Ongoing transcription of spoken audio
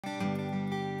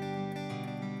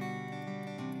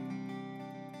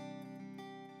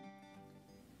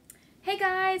Hey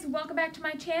guys, welcome back to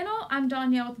my channel. I'm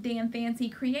Danielle with Dan Fancy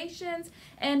Creations,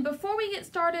 and before we get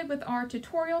started with our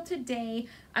tutorial today,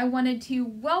 I wanted to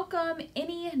welcome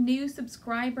any new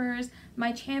subscribers.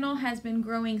 My channel has been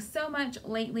growing so much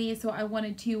lately, so I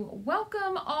wanted to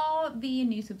welcome all the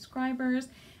new subscribers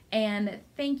and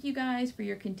thank you guys for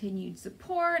your continued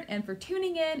support and for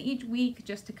tuning in each week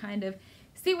just to kind of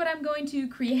see what I'm going to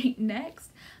create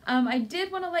next. I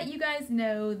did want to let you guys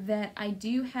know that I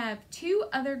do have two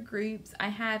other groups. I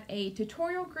have a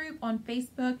tutorial group on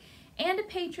Facebook and a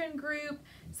patron group.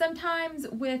 Sometimes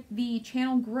with the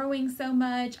channel growing so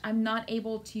much, I'm not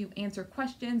able to answer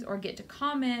questions or get to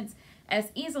comments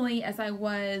as easily as I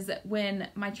was when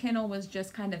my channel was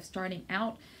just kind of starting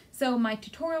out. So my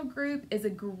tutorial group is a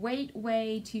great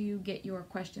way to get your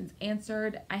questions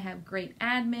answered. I have great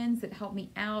admins that help me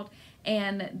out,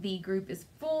 and the group is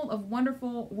full of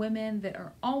wonderful women that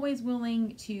are always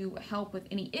willing to help with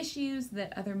any issues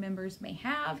that other members may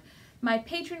have. My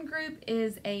patron group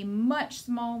is a much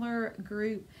smaller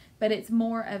group, but it's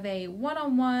more of a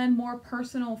one-on-one, more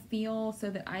personal feel so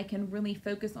that I can really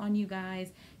focus on you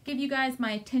guys, give you guys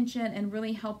my attention, and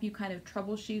really help you kind of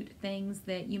troubleshoot things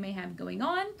that you may have going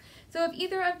on. So if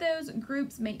either of those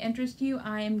groups may interest you,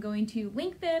 I am going to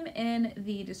link them in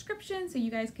the description so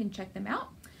you guys can check them out.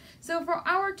 So for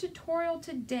our tutorial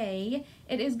today,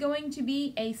 it is going to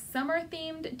be a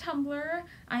summer-themed tumbler.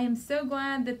 I am so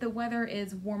glad that the weather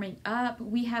is warming up.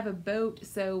 We have a boat,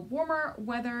 so warmer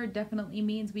weather definitely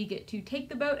means we get to take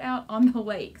the boat out on the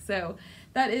lake. So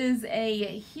that is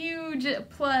a huge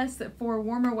plus for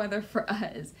warmer weather for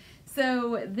us.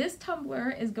 So this tumbler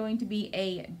is going to be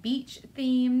a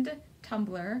beach-themed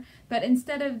tumbler, but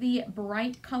instead of the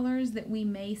bright colors that we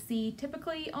may see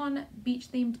typically on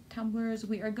beach-themed tumblers,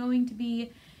 we are going to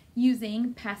be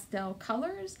using pastel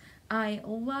colors. I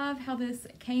love how this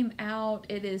came out.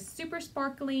 It is super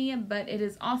sparkly, but it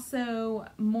is also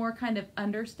more kind of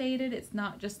understated. It's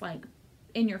not just like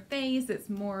in your face, it's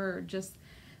more just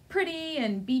pretty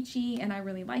and beachy, and I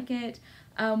really like it.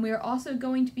 We are also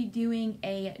going to be doing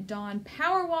a Dawn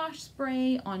Power Wash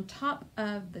spray on top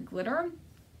of the glitter.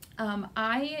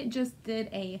 I just did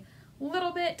a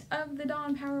little bit of the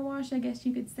Dawn Power Wash, I guess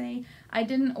you could say. I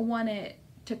didn't want it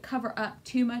to cover up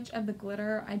too much of the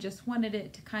glitter. I just wanted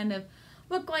it to kind of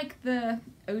look like the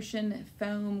ocean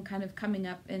foam kind of coming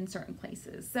up in certain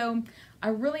places. So I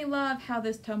really love how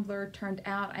this tumbler turned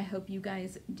out. I hope you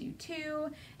guys do too.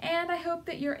 And I hope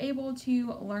that you're able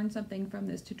to learn something from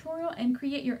this tutorial and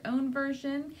create your own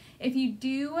version. If you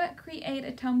do create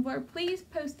a tumbler, please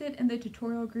post it in the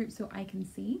tutorial group so I can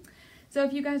see. So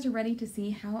if you guys are ready to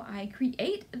see how I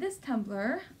create this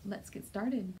tumbler, let's get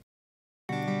started.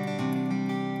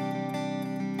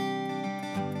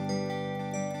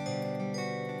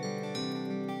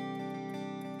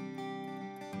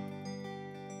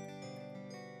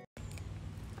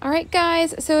 Alright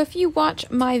guys, so if you watch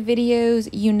my videos,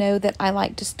 you know that I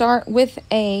like to start with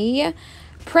a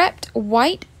prepped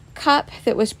white cup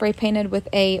that was spray painted with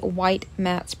a white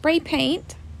matte spray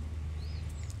paint.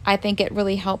 I think it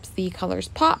really helps the colors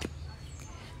pop.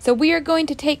 So we are going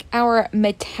to take our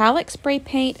metallic spray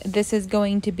paint. This is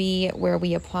going to be where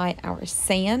we apply our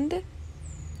sand.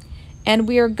 And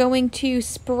we are going to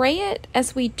spray it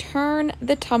as we turn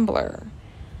the tumbler.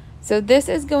 So this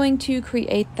is going to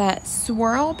create that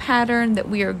swirl pattern that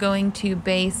we are going to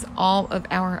base all of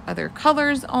our other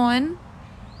colors on.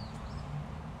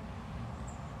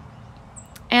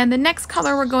 And the next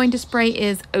color we're going to spray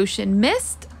is Ocean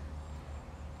Mist.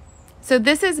 So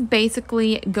this is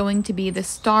basically going to be the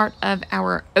start of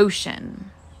our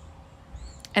ocean.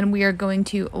 And we are going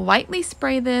to lightly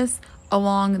spray this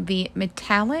along the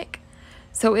metallic,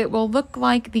 so it will look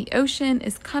like the ocean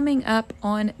is coming up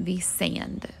on the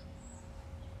sand.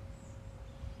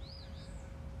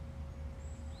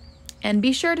 And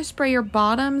be sure to spray your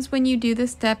bottoms when you do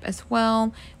this step as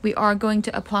well. We are going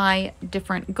to apply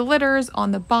different glitters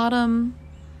on the bottom.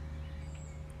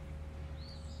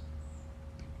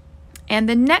 And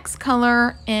the next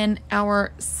color in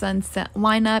our sunset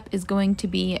lineup is going to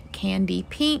be Candy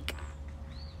Pink.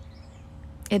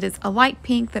 It is a light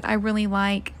pink that I really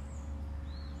like.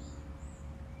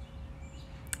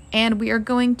 And we are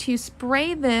going to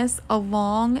spray this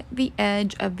along the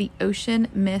edge of the Ocean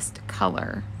Mist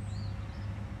color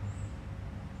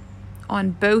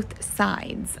on both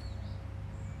sides.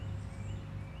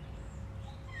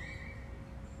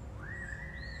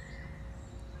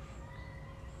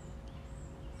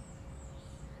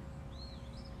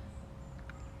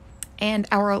 And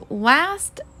our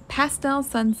last pastel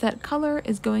sunset color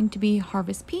is going to be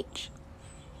Harvest Peach.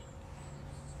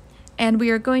 And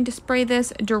we are going to spray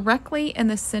this directly in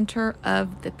the center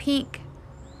of the pink.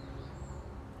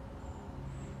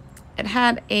 It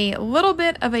had a little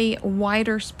bit of a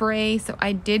wider spray, so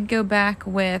I did go back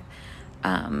with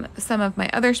some of my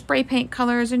other spray paint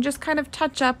colors and just kind of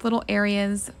touch up little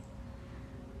areas.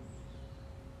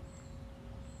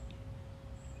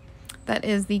 That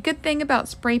is the good thing about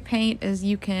spray paint, is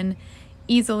you can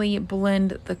easily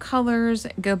blend the colors,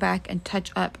 go back and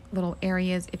touch up little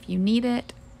areas if you need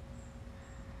it.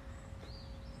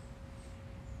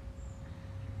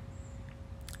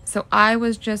 So I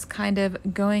was just kind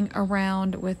of going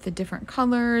around with the different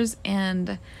colors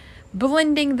and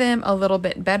blending them a little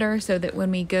bit better so that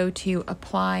when we go to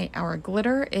apply our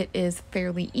glitter, it is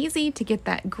fairly easy to get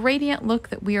that gradient look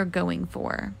that we are going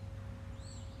for.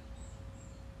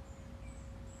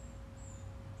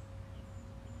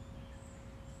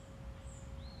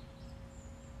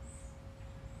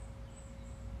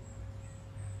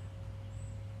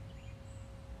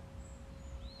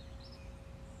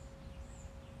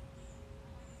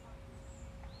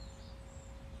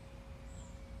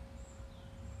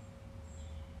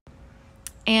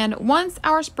 And once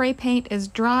our spray paint is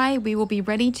dry, we will be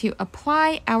ready to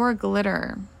apply our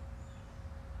glitter.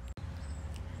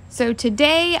 So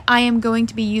today I am going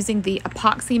to be using the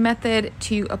epoxy method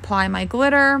to apply my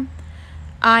glitter.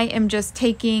 I am just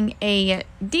taking a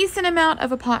decent amount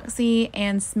of epoxy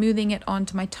and smoothing it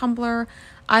onto my tumbler.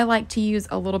 I like to use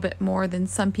a little bit more than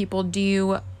some people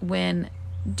do when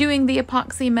doing the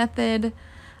epoxy method.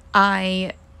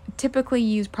 I typically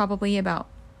use probably about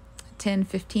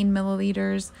 10-15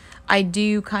 milliliters. I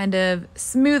do kind of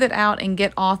smooth it out and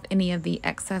get off any of the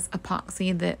excess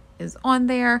epoxy that is on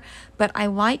there, but I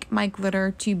like my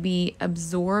glitter to be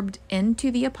absorbed into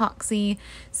the epoxy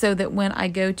so that when I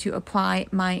go to apply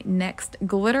my next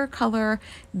glitter color,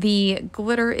 the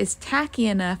glitter is tacky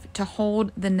enough to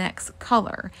hold the next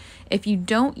color. If you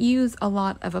don't use a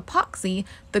lot of epoxy,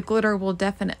 the glitter will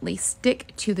definitely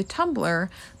stick to the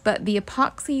tumbler, but the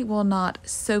epoxy will not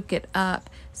soak it up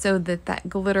so that that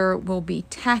glitter will be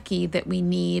tacky that we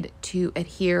need to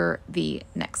adhere the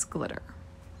next glitter.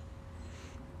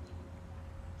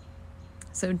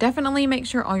 So definitely make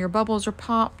sure all your bubbles are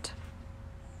popped.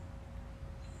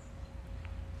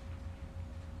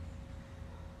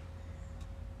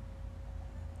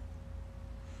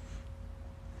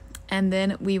 And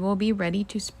then we will be ready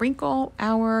to sprinkle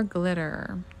our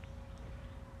glitter.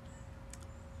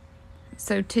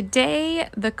 So today,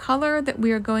 the color that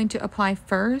we are going to apply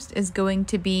first is going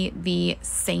to be the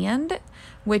sand,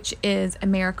 which is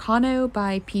Americano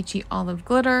by Peachy Olive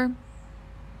Glitter.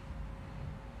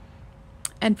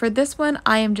 And for this one,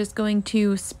 I am just going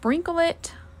to sprinkle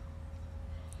it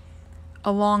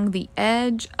along the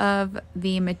edge of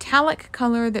the metallic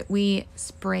color that we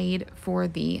sprayed for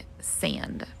the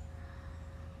sand.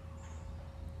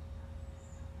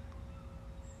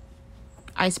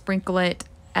 I sprinkle it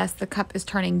as the cup is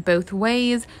turning both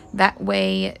ways. That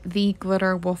way the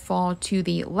glitter will fall to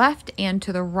the left and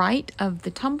to the right of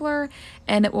the tumbler,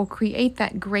 and it will create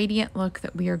that gradient look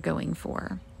that we are going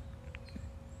for.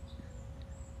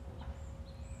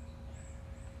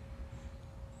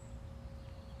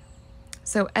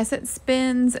 So as it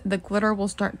spins, the glitter will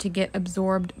start to get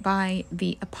absorbed by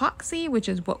the epoxy, which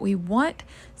is what we want,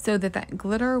 so that that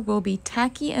glitter will be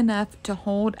tacky enough to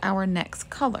hold our next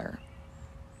color.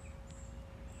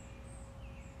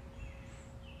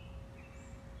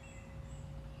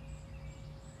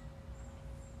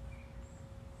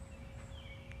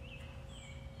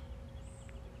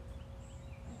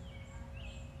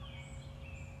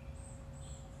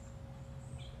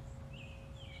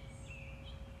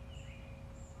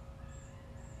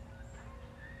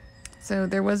 So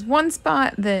there was one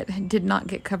spot that did not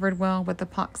get covered well with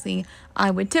epoxy. I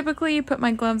would typically put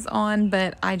my gloves on,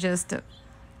 but I just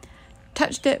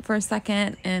touched it for a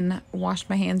second and washed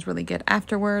my hands really good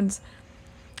afterwards.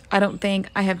 I don't think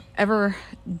I have ever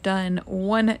done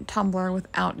one tumbler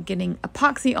without getting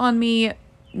epoxy on me,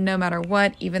 no matter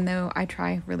what, even though I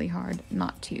try really hard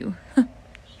not to.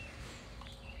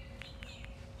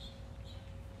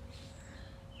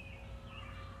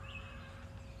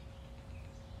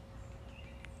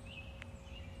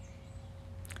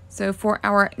 So for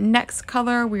our next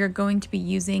color, we are going to be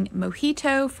using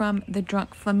Mojito from the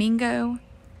Drunk Flamingo.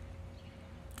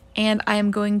 And I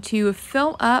am going to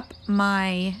fill up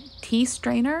my tea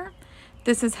strainer.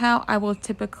 This is how I will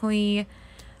typically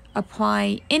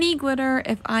apply any glitter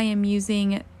if I am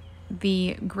using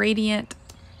the gradient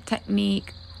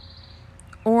technique,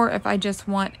 or if I just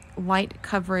want light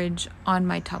coverage on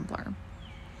my tumbler.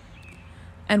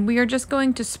 And we are just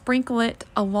going to sprinkle it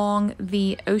along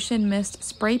the Ocean Mist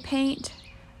spray paint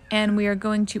And we are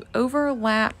going to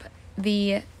overlap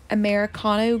the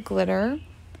Americano glitter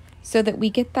so that we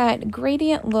get that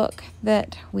gradient look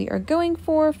that we are going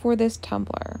for this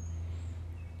tumbler.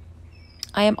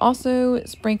 I am also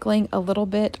sprinkling a little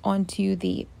bit onto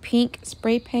the pink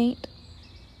spray paint.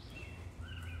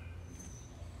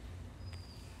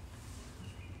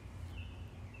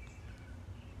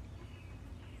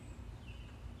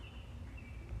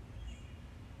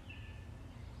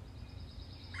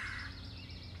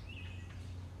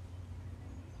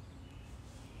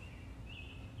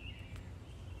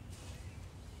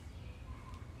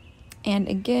 And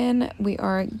again, we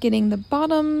are getting the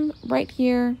bottom right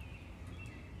here.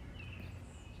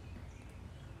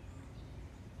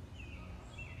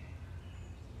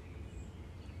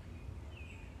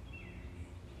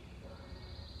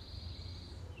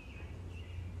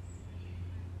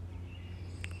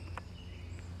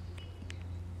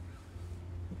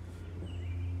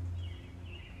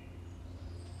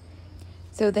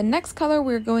 So the next color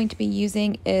we're going to be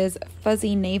using is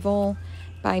Fuzzy Naval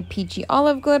by Peachy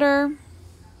Olive Glitter.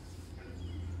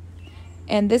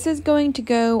 And this is going to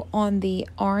go on the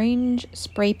orange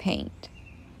spray paint.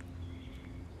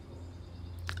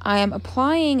 I am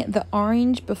applying the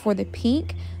orange before the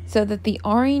pink so that the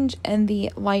orange and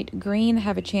the light green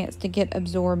have a chance to get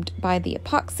absorbed by the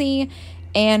epoxy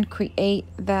and create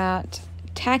that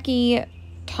tacky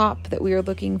top that we are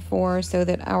looking for, so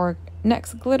that our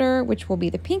next glitter, which will be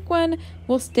the pink one,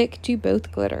 will stick to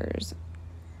both glitters.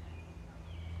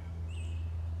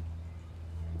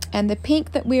 And the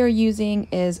pink that we are using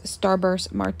is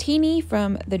Starburst Martini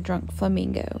from the Drunk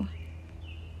Flamingo.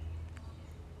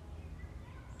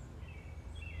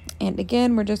 And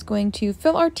again, we're just going to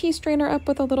fill our tea strainer up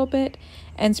with a little bit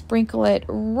and sprinkle it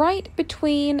right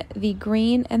between the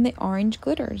green and the orange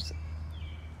glitters.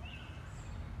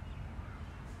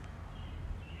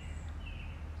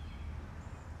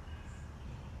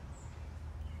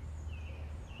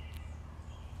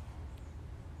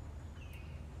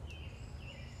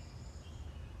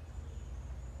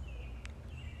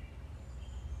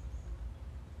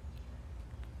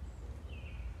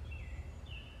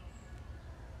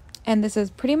 And this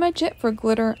is pretty much it for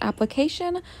glitter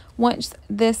application. Once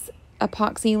this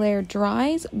epoxy layer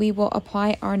dries, we will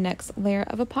apply our next layer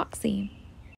of epoxy.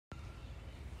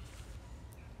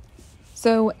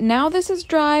 So now this is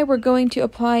dry, we're going to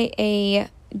apply a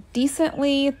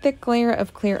decently thick layer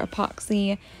of clear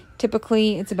epoxy.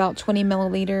 Typically, it's about 20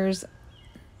 milliliters.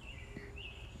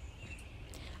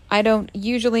 I don't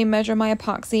usually measure my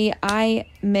epoxy. I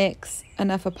mix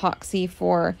enough epoxy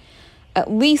for at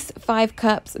least 5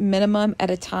 cups minimum at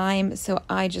a time, so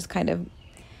I just kind of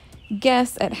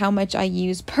guess at how much I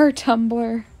use per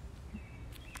tumbler.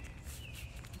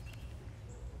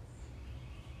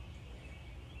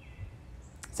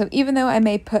 So even though I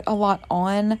may put a lot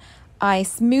on, I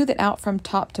smooth it out from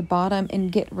top to bottom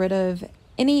and get rid of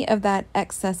any of that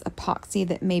excess epoxy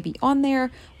that may be on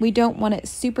there. We don't want it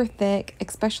super thick,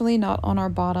 especially not on our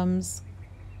bottoms.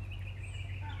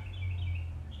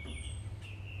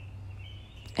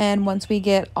 And once we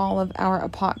get all of our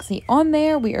epoxy on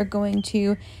there, we are going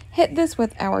to hit this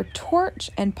with our torch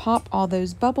and pop all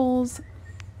those bubbles.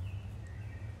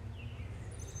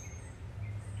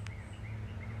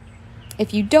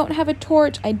 If you don't have a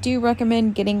torch, I do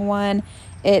recommend getting one.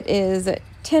 It is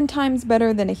 10 times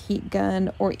better than a heat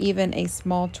gun or even a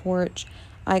small torch.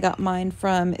 I got mine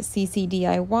from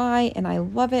CCDIY and I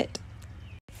love it.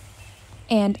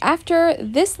 And after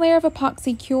this layer of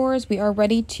epoxy cures, we are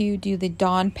ready to do the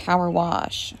Dawn Power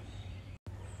Wash.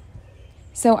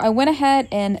 So I went ahead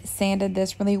and sanded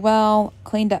this really well,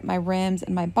 cleaned up my rims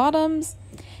and my bottoms,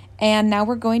 and now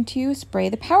we're going to spray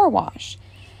the power wash.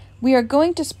 We are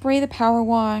going to spray the power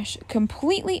wash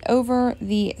completely over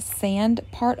the sand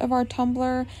part of our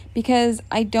tumbler because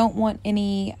I don't want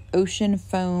any ocean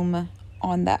foam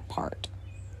on that part.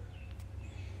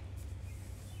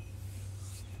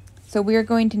 So we are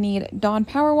going to need Dawn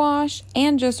Power Wash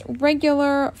and just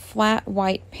regular flat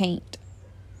white paint.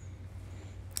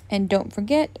 And don't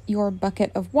forget your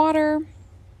bucket of water.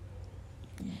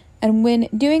 And when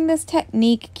doing this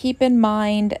technique, keep in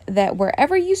mind that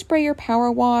wherever you spray your power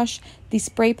wash, the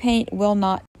spray paint will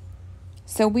not.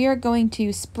 So we are going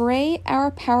to spray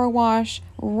our power wash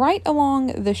right along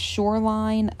the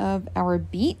shoreline of our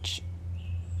beach.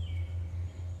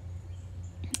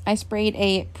 I sprayed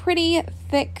a pretty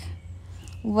thick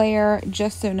layer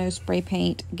just so no spray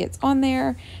paint gets on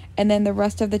there, and then the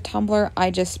rest of the tumbler I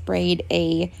just sprayed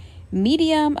a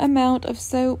medium amount of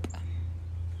soap.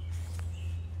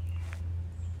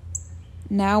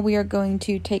 Now we are going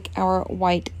to take our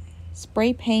white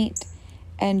spray paint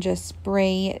and just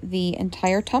spray the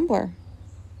entire tumbler.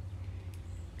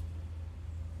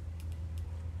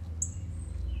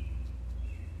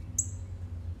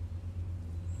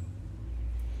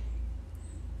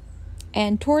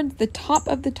 And towards the top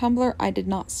of the tumbler, I did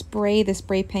not spray the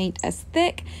spray paint as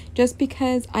thick just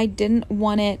because I didn't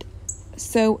want it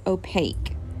so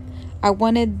opaque. I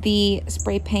wanted the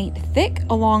spray paint thick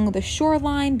along the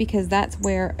shoreline because that's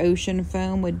where ocean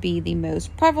foam would be the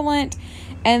most prevalent,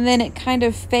 and then it kind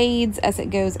of fades as it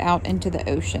goes out into the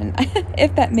ocean,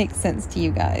 if that makes sense to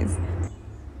you guys.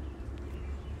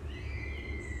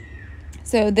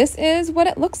 So this is what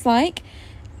it looks like.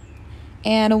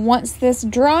 And once this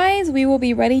dries, we will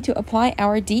be ready to apply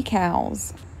our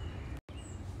decals.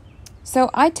 So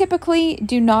I typically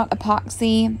do not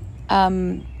epoxy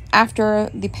after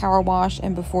the power wash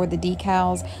and before the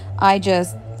decals. I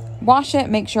just wash it,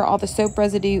 make sure all the soap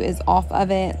residue is off of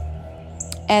it,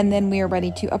 and then we are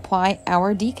ready to apply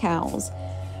our decals.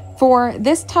 For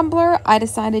this tumbler, I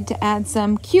decided to add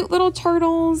some cute little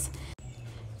turtles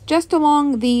just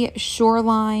along the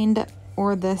shoreline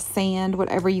or the sand,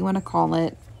 whatever you want to call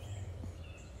it.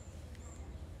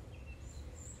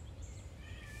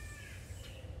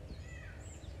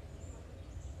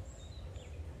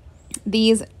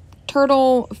 These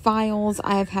turtle files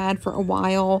I've had for a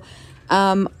while.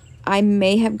 I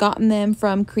may have gotten them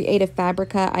from Creative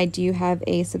Fabrica. I do have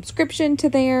a subscription to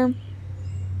there.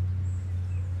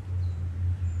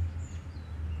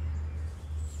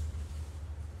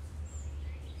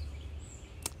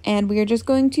 And we are just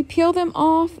going to peel them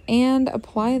off and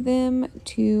apply them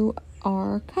to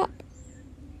our cup.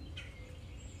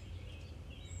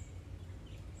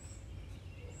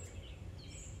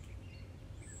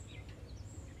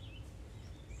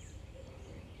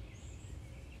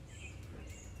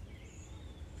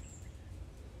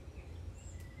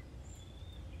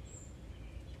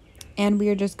 And we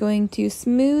are just going to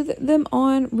smooth them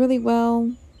on really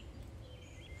well.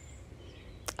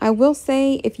 I will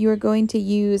say, if you are going to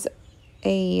use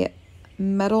a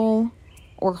metal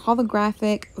or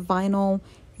holographic vinyl,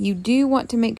 you do want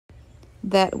to make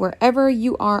that wherever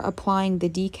you are applying the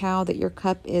decal, that your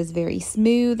cup is very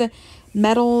smooth.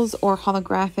 Metals or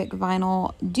holographic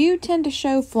vinyl do tend to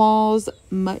show flaws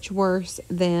much worse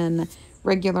than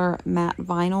regular matte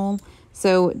vinyl.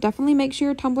 So definitely make sure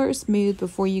your tumbler is smooth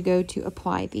before you go to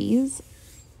apply these.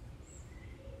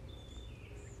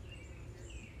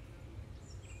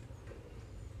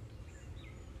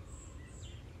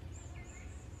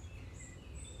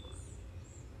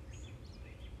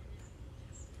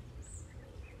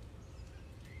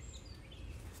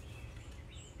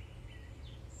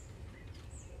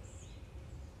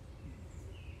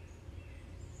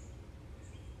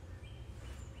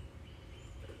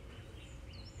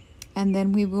 And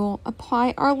then we will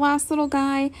apply our last little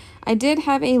guy. I did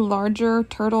have a larger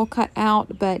turtle cut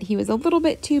out, but he was a little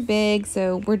bit too big,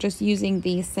 so we're just using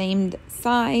the same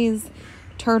size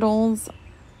turtles.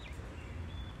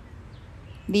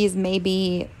 These may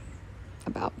be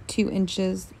about 2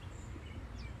 inches.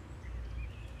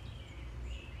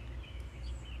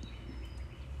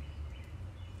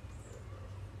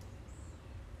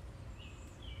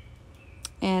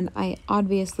 And I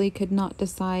obviously could not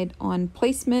decide on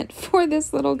placement for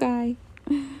this little guy.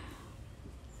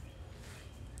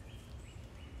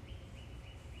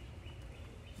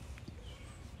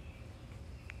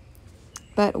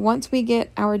 But once we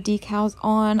get our decals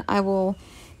on, I will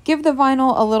give the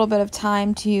vinyl a little bit of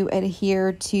time to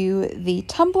adhere to the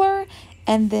tumbler,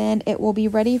 and then it will be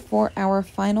ready for our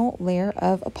final layer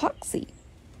of epoxy.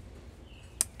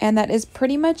 And that is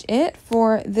pretty much it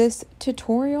for this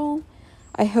tutorial.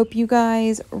 I hope you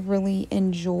guys really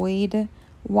enjoyed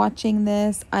watching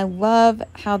this. I love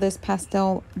how this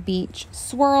pastel beach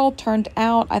swirl turned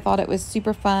out. I thought it was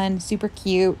super fun, super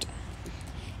cute.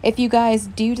 If you guys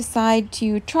do decide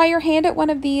to try your hand at one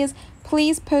of these,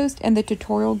 please post in the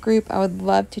tutorial group. I would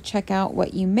love to check out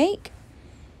what you make.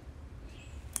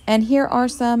 And here are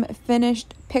some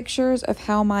finished pictures of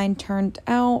how mine turned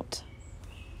out.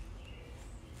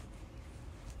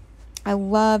 I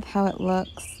love how it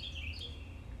looks.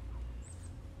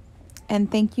 And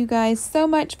thank you guys so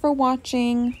much for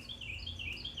watching.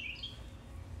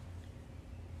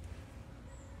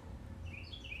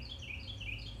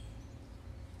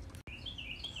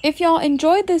 If y'all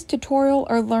enjoyed this tutorial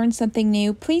or learned something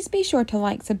new, please be sure to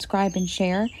like, subscribe, and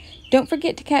share. Don't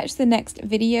forget to catch the next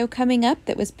video coming up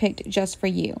that was picked just for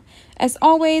you. As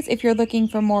always, if you're looking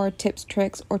for more tips,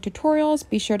 tricks, or tutorials,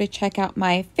 be sure to check out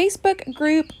my Facebook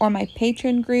group or my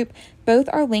Patreon group. Both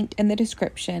are linked in the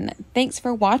description. Thanks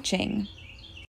for watching.